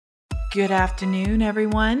Good afternoon,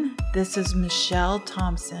 everyone. This is Michelle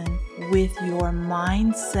Thompson with your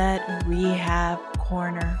Mindset Rehab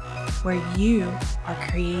Corner, where you are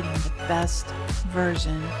creating the best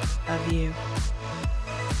version of you.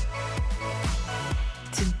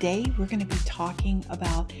 Today, we're going to be talking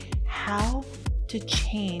about how to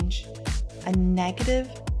change a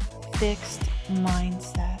negative, fixed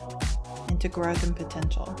mindset into growth and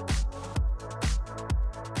potential.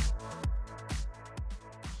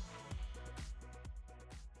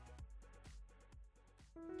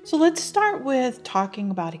 So let's start with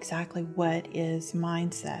talking about exactly what is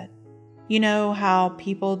mindset. You know how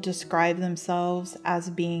people describe themselves as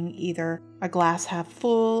being either a glass half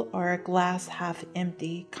full or a glass half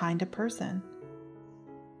empty kind of person.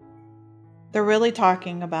 They're really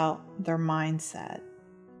talking about their mindset.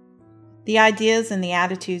 The ideas and the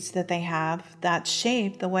attitudes that they have that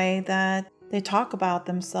shape the way that they talk about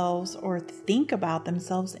themselves or think about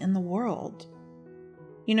themselves in the world.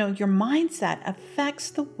 You know, your mindset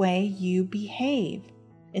affects the way you behave.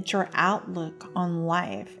 It's your outlook on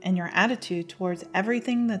life and your attitude towards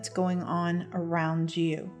everything that's going on around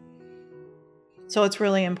you. So it's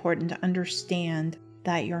really important to understand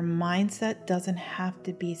that your mindset doesn't have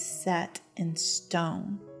to be set in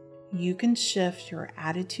stone. You can shift your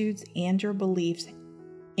attitudes and your beliefs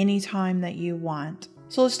anytime that you want.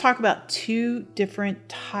 So let's talk about two different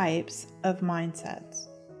types of mindsets.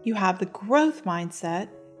 You have the growth mindset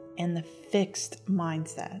and the fixed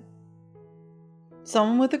mindset.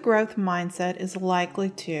 Someone with a growth mindset is likely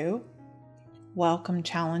to welcome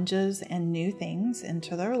challenges and new things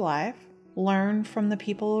into their life, learn from the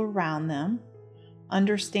people around them,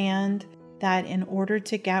 understand that in order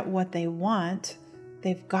to get what they want,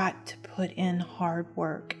 they've got to put in hard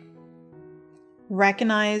work.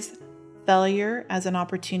 Recognize failure as an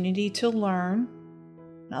opportunity to learn.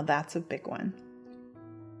 Now that's a big one.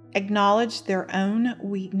 Acknowledge their own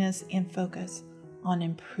weakness and focus on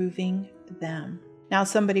improving them. Now,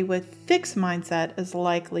 somebody with fixed mindset is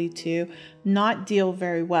likely to not deal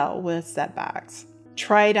very well with setbacks,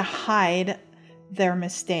 try to hide their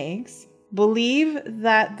mistakes, believe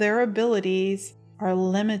that their abilities are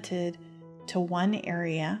limited to one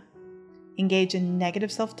area, engage in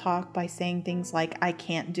negative self-talk by saying things like, I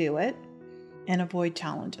can't do it, and avoid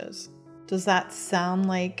challenges. Does that sound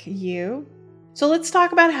like you? So let's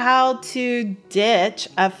talk about how to ditch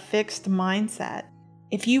a fixed mindset.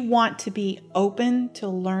 If you want to be open to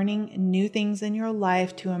learning new things in your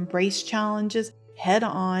life, to embrace challenges head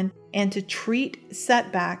on, and to treat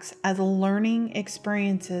setbacks as learning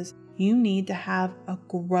experiences, you need to have a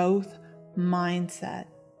growth mindset.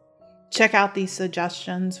 Check out these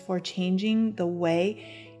suggestions for changing the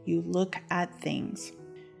way you look at things.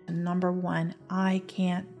 Number one, I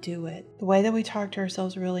can't do it. The way that we talk to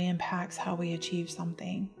ourselves really impacts how we achieve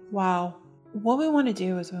something. Wow. What we want to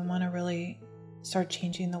do is we want to really start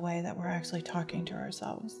changing the way that we're actually talking to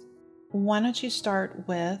ourselves. Why don't you start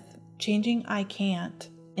with changing I can't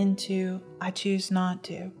into I choose not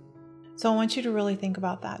to? So I want you to really think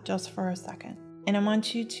about that just for a second. And I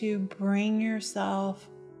want you to bring yourself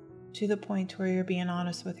to the point where you're being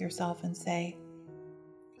honest with yourself and say,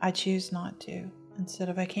 I choose not to, instead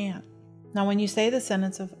of I can't. Now, when you say the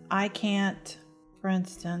sentence of I can't, for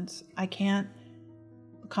instance, I can't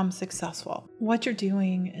become successful, what you're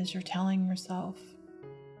doing is you're telling yourself,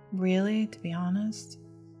 really, to be honest,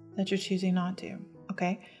 that you're choosing not to.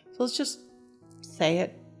 Okay? So let's just say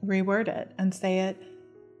it, reword it, and say it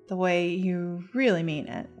the way you really mean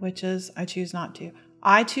it, which is I choose not to.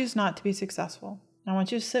 I choose not to be successful. Now, I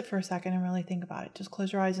want you to sit for a second and really think about it. Just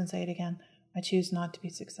close your eyes and say it again. I choose not to be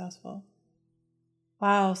successful.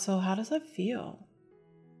 Wow, so how does that feel?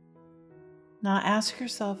 Now ask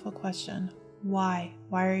yourself a question. Why?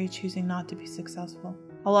 Why are you choosing not to be successful?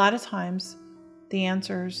 A lot of times, the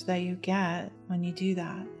answers that you get when you do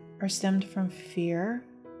that are stemmed from fear,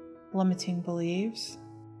 limiting beliefs,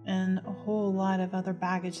 and a whole lot of other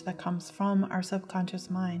baggage that comes from our subconscious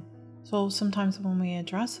mind. So sometimes when we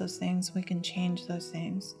address those things, we can change those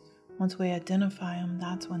things. Once we identify them,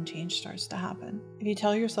 that's when change starts to happen. If you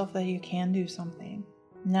tell yourself that you can do something,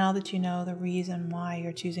 now that you know the reason why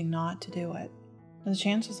you're choosing not to do it, the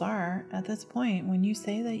chances are, at this point, when you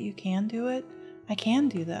say that you can do it, I can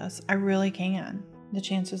do this, I really can, the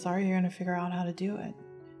chances are you're going to figure out how to do it.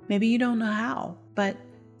 Maybe you don't know how, but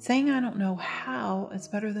saying I don't know how is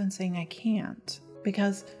better than saying I can't.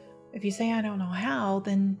 Because if you say I don't know how,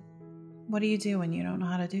 then what do you do when you don't know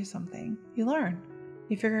how to do something? You learn.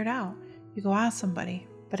 You figure it out. You go ask somebody.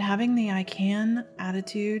 But having the I can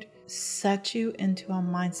attitude sets you into a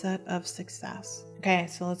mindset of success. Okay,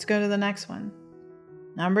 so let's go to the next one.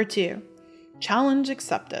 Number 2, challenge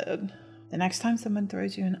accepted. The next time someone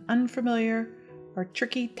throws you an unfamiliar or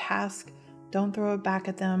tricky task, don't throw it back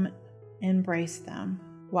at them. Embrace them.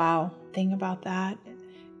 Wow, think about that.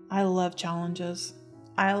 I love challenges.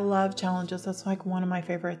 That's like one of my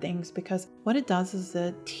favorite things, because what it does is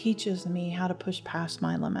it teaches me how to push past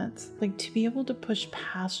my limits. Like, to be able to push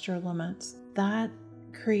past your limits, that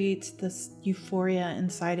creates this euphoria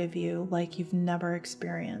inside of you like you've never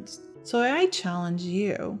experienced. So I challenge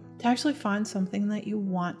you to actually find something that you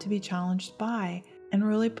want to be challenged by and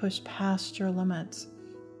really push past your limits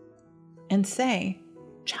and say,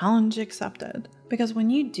 challenge accepted. Because when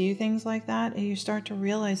you do things like that, you start to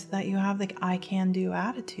realize that you have the I can do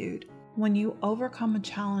attitude. When you overcome a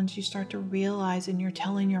challenge, you start to realize, and you're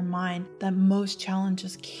telling your mind that most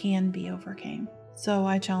challenges can be overcome. So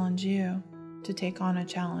I challenge you to take on a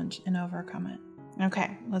challenge and overcome it.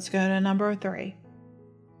 Okay, let's go to number 3.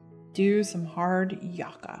 Do some hard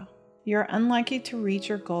yoga. You're unlikely to reach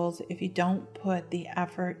your goals if you don't put the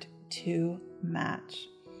effort to match.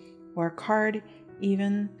 Work hard,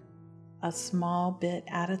 even a small bit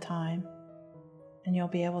at a time, and you'll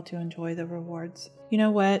be able to enjoy the rewards. You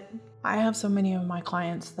know what? I have so many of my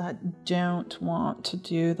clients that don't want to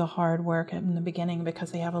do the hard work in the beginning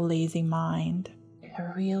because they have a lazy mind.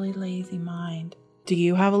 A really lazy mind. Do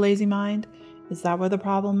you have a lazy mind? Is that where the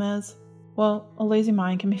problem is? Well, a lazy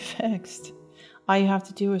mind can be fixed. All you have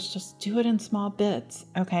to do is just do it in small bits,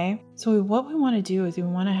 okay? So what we want to do is we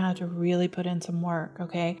want to have to really put in some work,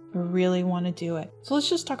 okay? We really want to do it. So let's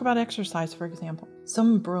just talk about exercise, for example.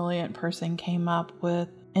 Some brilliant person came up with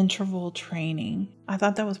interval training. I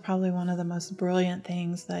thought that was probably one of the most brilliant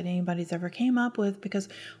things that anybody's ever came up with, because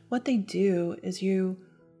what they do is you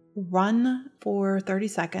run for 30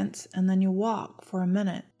 seconds and then you walk for a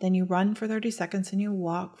minute. Then you run for 30 seconds and you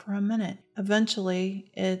walk for a minute.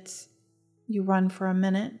 Eventually, it's you run for a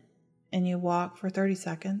minute and you walk for 30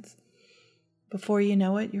 seconds. Before you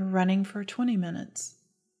know it, you're running for 20 minutes.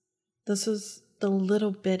 This is the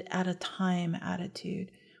little bit at a time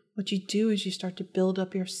attitude. What you do is you start to build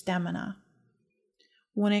up your stamina.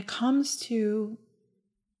 When it comes to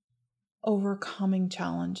overcoming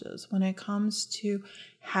challenges, when it comes to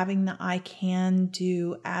having the I can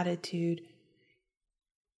do attitude,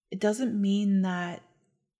 it doesn't mean that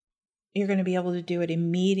you're going to be able to do it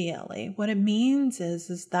immediately. What it means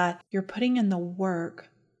is that you're putting in the work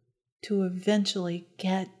to eventually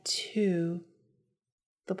get to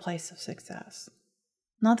the place of success.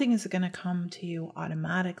 Nothing is going to come to you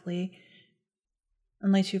automatically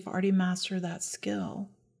unless you've already mastered that skill.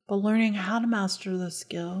 But learning how to master the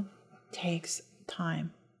skill takes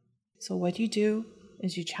time. So what you do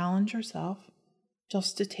is you challenge yourself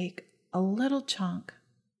just to take a little chunk,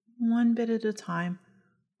 one bit at a time,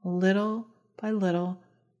 little by little,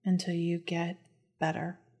 until you get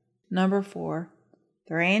better. Number 4,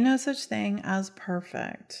 there ain't no such thing as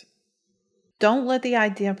perfect. Don't let the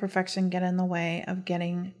idea of perfection get in the way of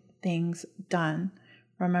getting things done.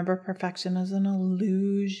 Remember, perfection is an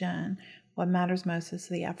illusion. What matters most is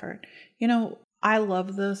the effort. You know, I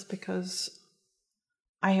love this because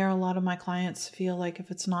I hear a lot of my clients feel like if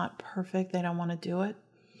it's not perfect, they don't want to do it.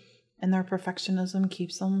 And their perfectionism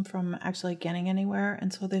keeps them from actually getting anywhere.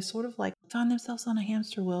 And so they sort of like find themselves on a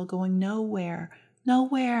hamster wheel going nowhere.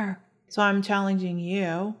 So I'm challenging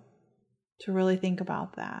you to really think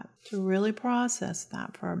about that, to really process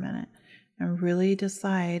that for a minute and really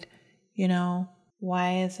decide,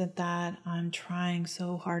 why is it that I'm trying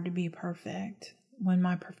so hard to be perfect when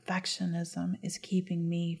my perfectionism is keeping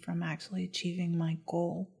me from actually achieving my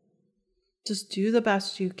goal? Just do the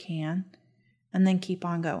best you can and then keep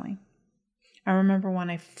on going. I remember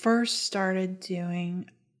when I first started doing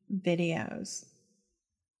videos,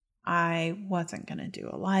 I wasn't going to do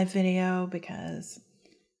a live video because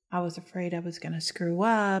I was afraid I was going to screw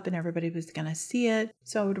up and everybody was going to see it.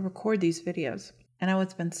 So I would record these videos and I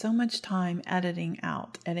would spend so much time editing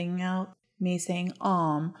out me saying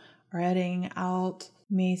or editing out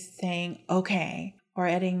me saying okay, or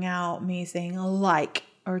editing out me saying like,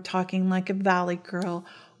 or talking like a valley girl,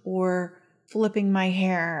 or flipping my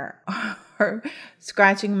hair, or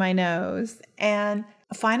scratching my nose. And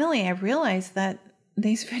finally, I realized that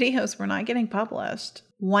these videos were not getting published.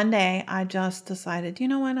 One day, I just decided, you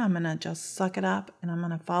know what? I'm going to just suck it up and I'm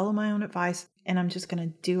going to follow my own advice and I'm just going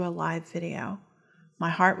to do a live video. My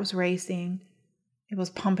heart was racing. It was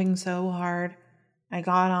pumping so hard. I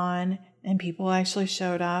got on and people actually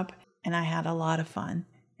showed up and I had a lot of fun.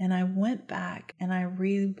 And I went back and I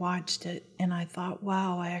re-watched it and I thought,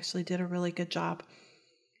 wow, I actually did a really good job.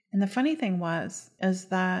 And the funny thing is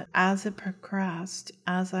that as it progressed,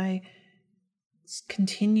 as I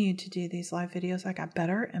continued to do these live videos, I got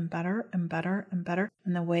better and better and better and better.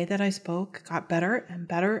 And the way that I spoke got better and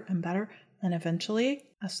better and better. And eventually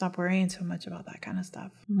I stopped worrying so much about that kind of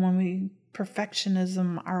stuff. When we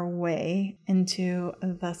perfectionism our way into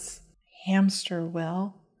this hamster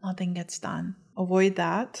wheel, nothing gets done. Avoid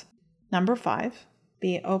that. Number 5,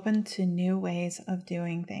 be open to new ways of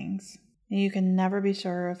doing things. You can never be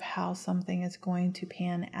sure of how something is going to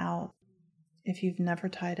pan out if you've never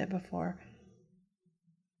tried it before.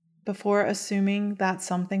 Before assuming that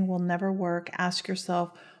something will never work, ask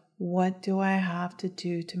yourself, what do I have to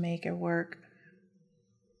do to make it work?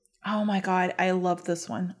 Oh my God, I love this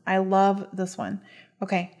one.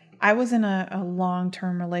 Okay, I was in a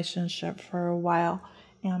long-term relationship for a while,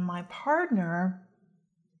 and my partner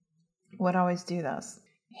would always do this.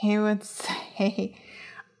 He would say,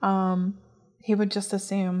 he would just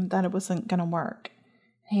assume that it wasn't going to work.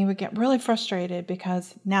 He would get really frustrated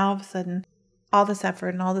because now all of a sudden, all this effort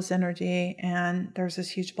and all this energy, and there's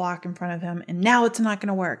this huge block in front of him, and now it's not going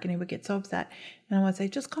to work. And he would get so upset. And I would say,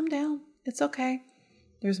 just calm down. It's okay.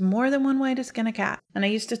 There's more than one way to skin a cat. And I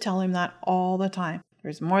used to tell him that all the time.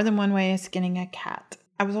 There's more than one way of skinning a cat.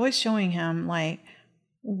 I was always showing him, like,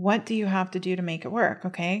 what do you have to do to make it work?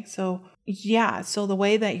 Okay. So the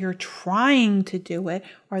way that you're trying to do it,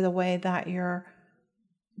 or the way that you're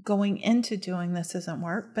going into doing this doesn't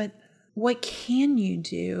work, but what can you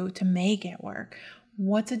do to make it work?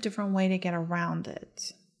 What's a different way to get around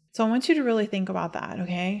it? So I want you to really think about that.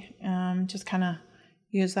 Okay. Just kind of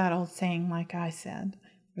use that old saying, like I said,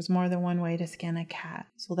 there's more than one way to skin a cat.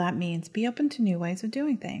 So that means be open to new ways of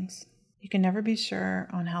doing things. You can never be sure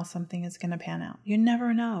on how something is going to pan out. You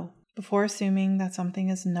never know. Before assuming that something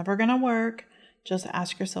is never going to work, just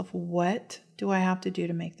ask yourself, what do I have to do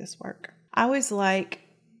to make this work? I always like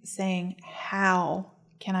saying, how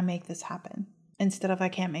can I make this happen? Instead of I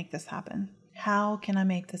can't make this happen. How can I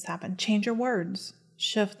make this happen? Change your words.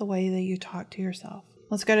 Shift the way that you talk to yourself.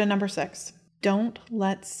 Let's go to number 6. Don't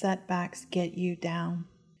let setbacks get you down.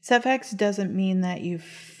 Setbacks doesn't mean that you've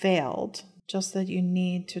failed, just that you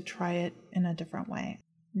need to try it in a different way.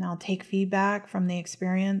 Now take feedback from the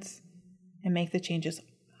experience and make the changes.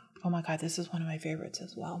 Oh my God, this is one of my favorites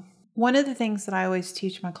as well. One of the things that I always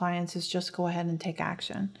teach my clients is just go ahead and take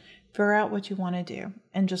action. Figure out what you want to do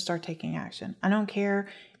and just start taking action. I don't care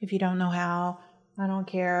if you don't know how. I don't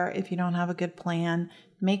care if you don't have a good plan.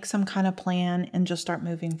 Make some kind of plan and just start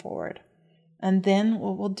moving forward. And then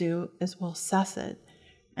what we'll do is we'll assess it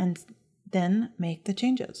and then make the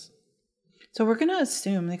changes. So we're going to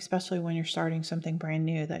assume, especially when you're starting something brand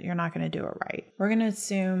new, that you're not going to do it right. We're going to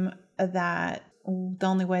assume that the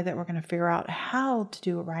only way that we're going to figure out how to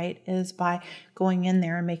do it right is by going in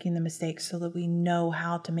there and making the mistakes so that we know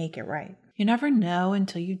how to make it right. You never know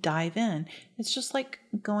until you dive in. It's just like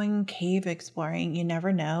going cave exploring. You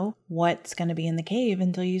never know what's going to be in the cave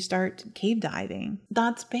until you start cave diving.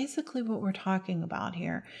 That's basically what we're talking about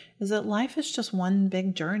here, is that life is just one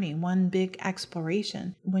big journey, one big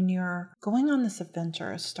exploration. When you're going on this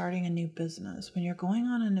adventure of starting a new business, when you're going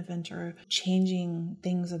on an adventure of changing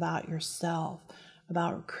things about yourself,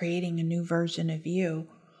 about creating a new version of you,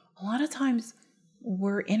 a lot of times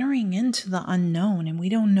we're entering into the unknown and we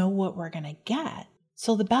don't know what we're going to get.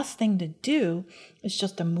 So the best thing to do is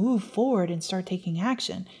just to move forward and start taking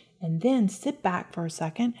action, and then sit back for a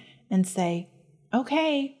second and say,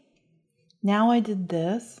 okay, now I did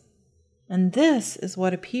this and this is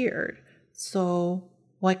what appeared. So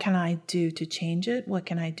what can I do to change it? What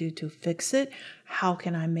can I do to fix it? How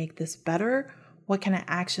can I make this better? What kind of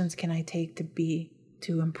actions can I take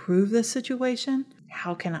to improve this situation?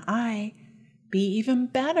 How can I be even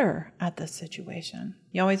better at this situation?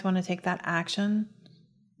 You always want to take that action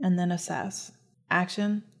and then assess.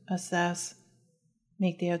 Action, assess,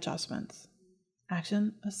 make the adjustments.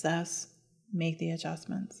 Action, assess, make the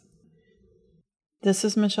adjustments. This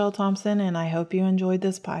is Michelle Thompson, and I hope you enjoyed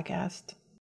this podcast.